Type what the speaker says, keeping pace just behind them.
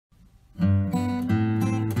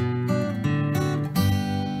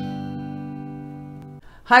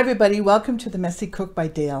Hi everybody, welcome to the Messy Cook by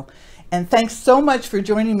Dale. And thanks so much for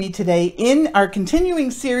joining me today in our continuing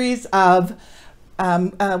series of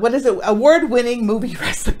award-winning movie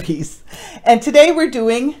recipes. And today we're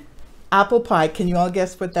doing apple pie. Can you all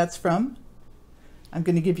guess what that's from? I'm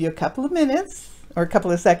going to give you a couple of minutes or a couple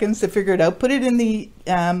of seconds to figure it out. Put it in the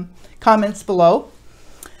comments below.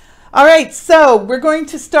 All right, so we're going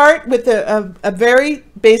to start with a very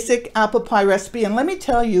basic apple pie recipe. And let me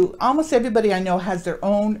tell you, almost everybody I know has their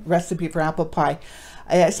own recipe for apple pie.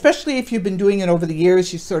 Especially if you've been doing it over the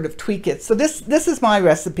years, you sort of tweak it. So this is my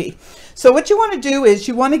recipe. So what you want to do is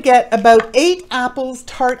you want to get about 8 apples,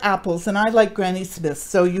 tart apples, and I like Granny Smiths.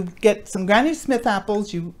 So you get some Granny Smith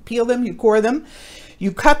apples, you peel them, you core them,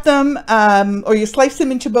 you cut them, or you slice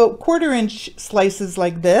them into about 1/4 inch slices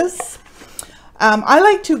like this. I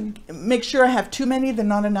like to make sure I have too many than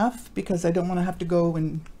not enough because I don't want to have to go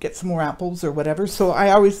and get some more apples or whatever. So I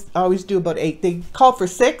always do about 8. They call for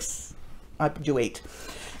 6. I do 8.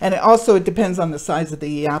 And it depends on the size of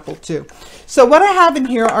the apple too. So what I have in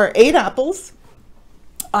here are 8 apples.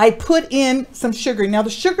 I put in some sugar. Now the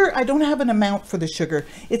sugar, I don't have an amount for the sugar.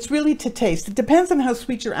 It's really to taste. It depends on how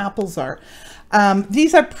sweet your apples are.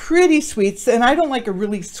 These are pretty sweet, and I don't like a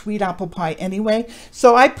really sweet apple pie anyway.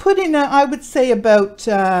 So I put in, I would say about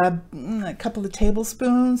a couple of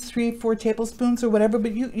tablespoons, 3-4 tablespoons or whatever,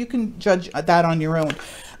 but you can judge that on your own.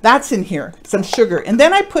 That's in here, some sugar. And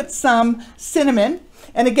then I put some cinnamon.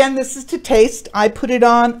 And again, this is to taste. I put it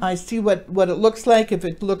on, I see what it looks like. If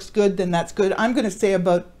it looks good, then that's good. I'm going to say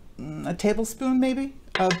about a tablespoon maybe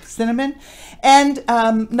of cinnamon. And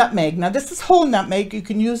nutmeg. Now this is whole nutmeg. You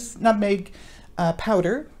can use nutmeg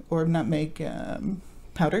powder or nutmeg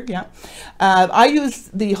powder, yeah. I use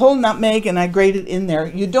the whole nutmeg and I grate it in there.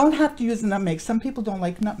 You don't have to use the nutmeg. Some people don't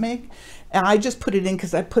like nutmeg. And I just put it in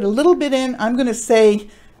because I put a little bit in. I'm going to say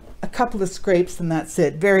a couple of scrapes and that's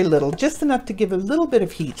it. Very little, just enough to give a little bit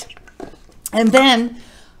of heat. And then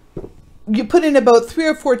you put in about 3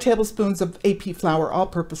 or 4 tablespoons of AP flour,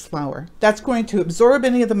 all-purpose flour. That's going to absorb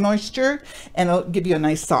any of the moisture and it'll give you a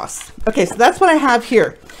nice sauce. Okay, so that's what I have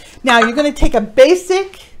here. Now you're going to take a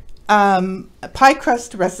basic pie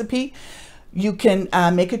crust recipe. You can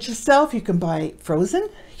make it yourself. You can buy it frozen.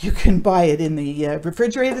 You can buy it in the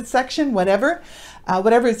refrigerated section, whatever.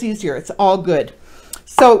 Whatever is easier. It's all good.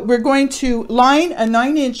 So we're going to line a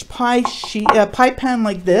 9-inch pie pan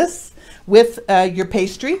like this with your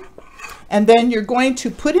pastry. And then you're going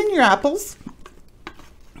to put in your apples.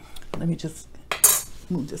 Let me just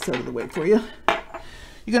move this out of the way for you.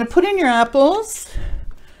 You're going to put in your apples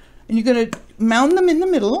and you're going to mound them in the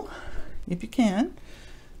middle if you can.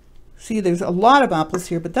 See, there's a lot of apples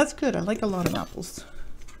here, but that's good. I like a lot of apples.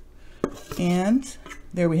 And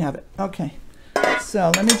there we have it. Okay. So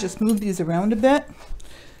let me just move these around a bit.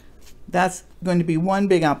 That's going to be one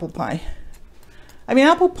big apple pie. I mean,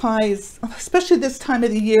 apple pies, especially this time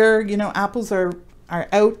of the year, you know, apples are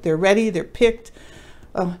out, they're ready, they're picked.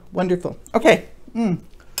 Oh, wonderful. Okay.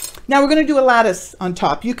 Now we're going to do a lattice on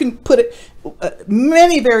top. You can put it,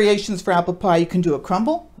 many variations for apple pie. You can do a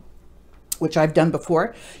crumble, which I've done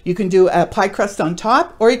before. You can do a pie crust on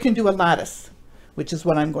top, or you can do a lattice, which is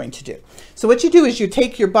what I'm going to do. So what you do is you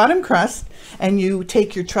take your bottom crust and you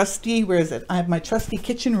take your trusty, where is it? I have my trusty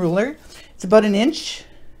kitchen ruler. It's about 1 inch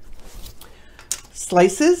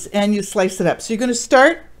slices, and you slice it up. So you're going to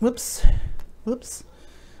start, whoops,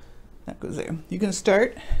 that goes there. You're going to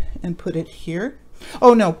start and put it here.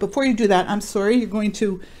 Oh no, before you do that, I'm sorry, you're going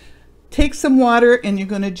to take some water and you're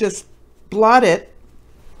going to just blot it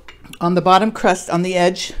on the bottom crust on the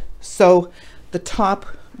edge so the top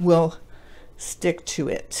will stick to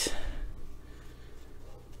it.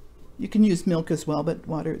 You can use milk as well, but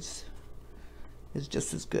water is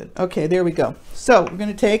just as good. Okay, there we go. So we're going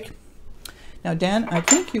to take, now Dan, I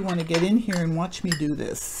think you want to get in here and watch me do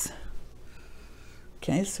this.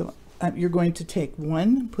 Okay, so you're going to take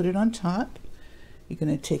one, put it on top. You're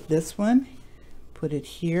going to take this one, put it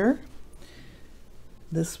here.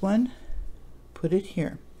 This one, put it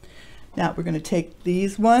here. Now we're going to take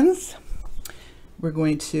these ones. We're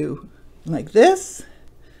going to, like this.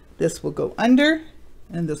 This will go under,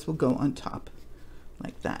 and this will go on top,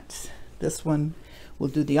 like that. This one will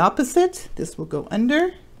do the opposite. This will go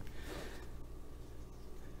under.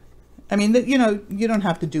 I mean, you know, you don't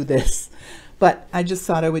have to do this, but I just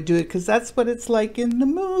thought I would do it because that's what it's like in the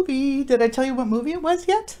movie. Did I tell you what movie it was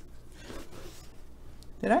yet?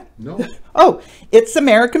 Did I? No. Oh, it's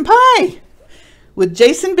American Pie with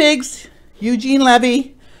Jason Biggs, Eugene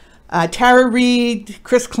Levy, Tara Reid,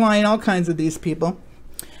 Chris Klein, all kinds of these people.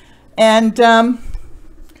 And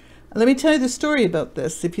let me tell you the story about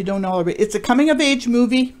this if you don't know already. It's a coming of age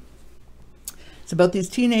movie. It's about these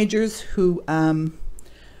teenagers who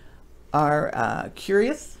are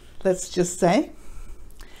curious, let's just say,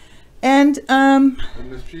 and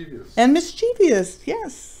mischievous. And mischievous,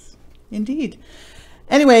 yes, indeed.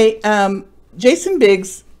 Anyway, Jason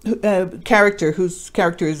Biggs, whose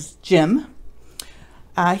character is Jim,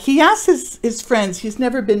 he asks his friends, he's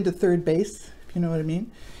never been to third base, if you know what I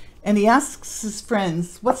mean, and he asks his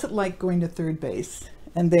friends, what's it like going to third base?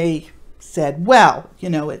 And they said, well, you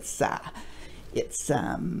know, it's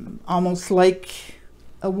almost like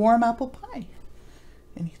a warm apple pie.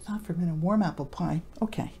 And he thought for a minute, warm apple pie,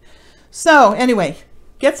 okay. So anyway,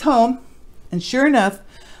 gets home, and sure enough,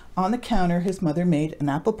 on the counter, his mother made an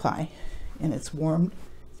apple pie, and it's warm,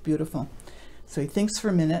 it's beautiful. So he thinks for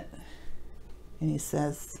a minute, and he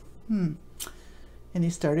says, and he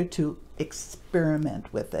started to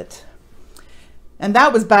experiment with it. And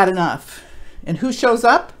that was bad enough. And who shows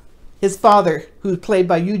up? His father, who's played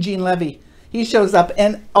by Eugene Levy. He shows up,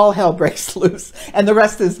 and all hell breaks loose. And the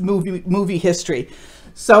rest is movie history.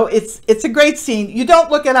 So it's a great scene. You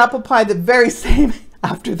don't look at apple pie the very same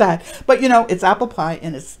after that. But, you know, it's apple pie,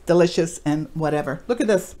 and it's delicious and whatever. Look at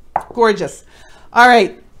this. Gorgeous. All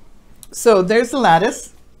right. So there's the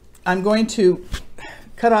lettuce. I'm going to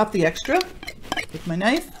cut off the extra with my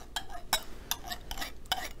knife.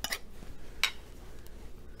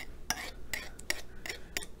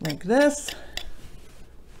 Like this.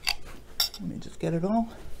 Let me just get it all.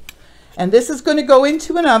 And this is going to go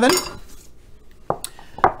into an oven.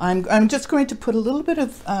 I'm just going to put a little bit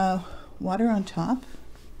of water on top,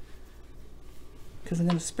 because I'm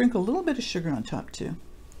going to sprinkle a little bit of sugar on top too.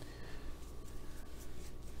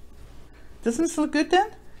 Doesn't this look good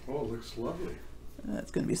then? Oh, it looks lovely. That's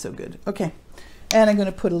going to be so good. Okay. And I'm going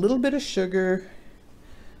to put a little bit of sugar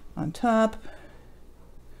on top,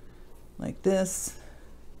 like this.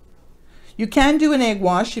 You can do an egg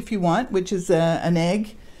wash if you want, which is an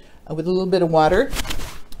egg with a little bit of water,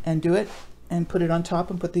 and do it and put it on top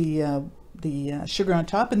and put the sugar on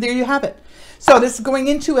top, and there you have it. So this is going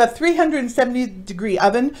into a 370-degree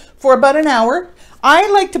oven for about an hour. I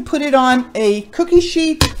like to put it on a cookie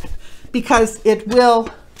sheet because it will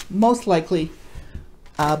most likely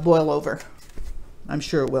boil over. I'm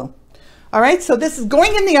sure it will. All right, so this is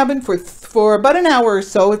going in the oven for about an hour or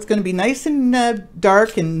so. It's going to be nice and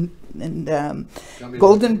dark and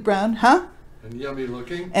golden brown, huh? And yummy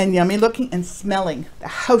looking. And yummy looking and smelling. The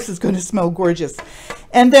house is going to smell gorgeous.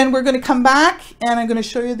 And then we're going to come back and I'm going to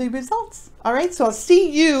show you the results. All right, so I'll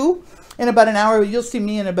see you in about an hour. You'll see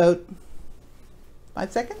me in about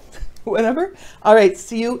 5 seconds, whatever. All right,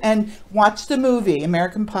 see you, and watch the movie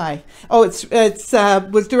American Pie. Oh, it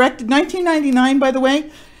was directed 1999, by the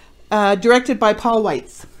way. Directed by Paul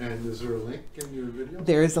Weitz. And is there a link in your video?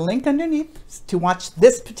 There is a link underneath to watch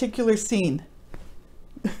this particular scene.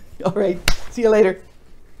 All right, see you later.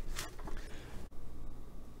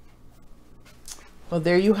 Well,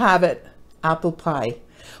 there you have it, apple pie.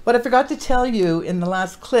 What I forgot to tell you in the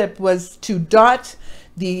last clip was to dot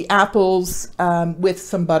the apples with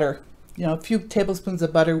some butter. You know, a few tablespoons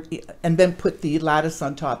of butter, and then put the lettuce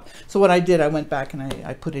on top. So what I did, I went back and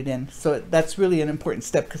I put it in. So that's really an important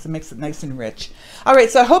step because it makes it nice and rich. All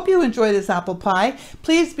right, so I hope you enjoy this apple pie.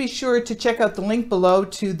 Please be sure to check out the link below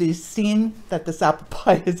to the scene that this apple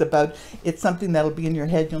pie is about. It's something that'll be in your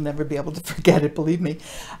head. You'll never be able to forget it, believe me.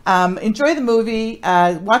 Enjoy the movie.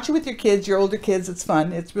 Watch it with your kids, your older kids. It's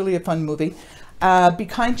fun. It's really a fun movie. Be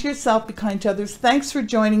kind to yourself, be kind to others. Thanks for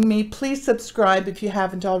joining me. Please subscribe if you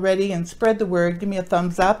haven't already, and spread the word. Give me a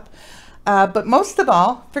thumbs up. But most of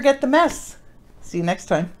all, forget the mess. See you next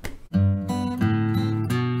time.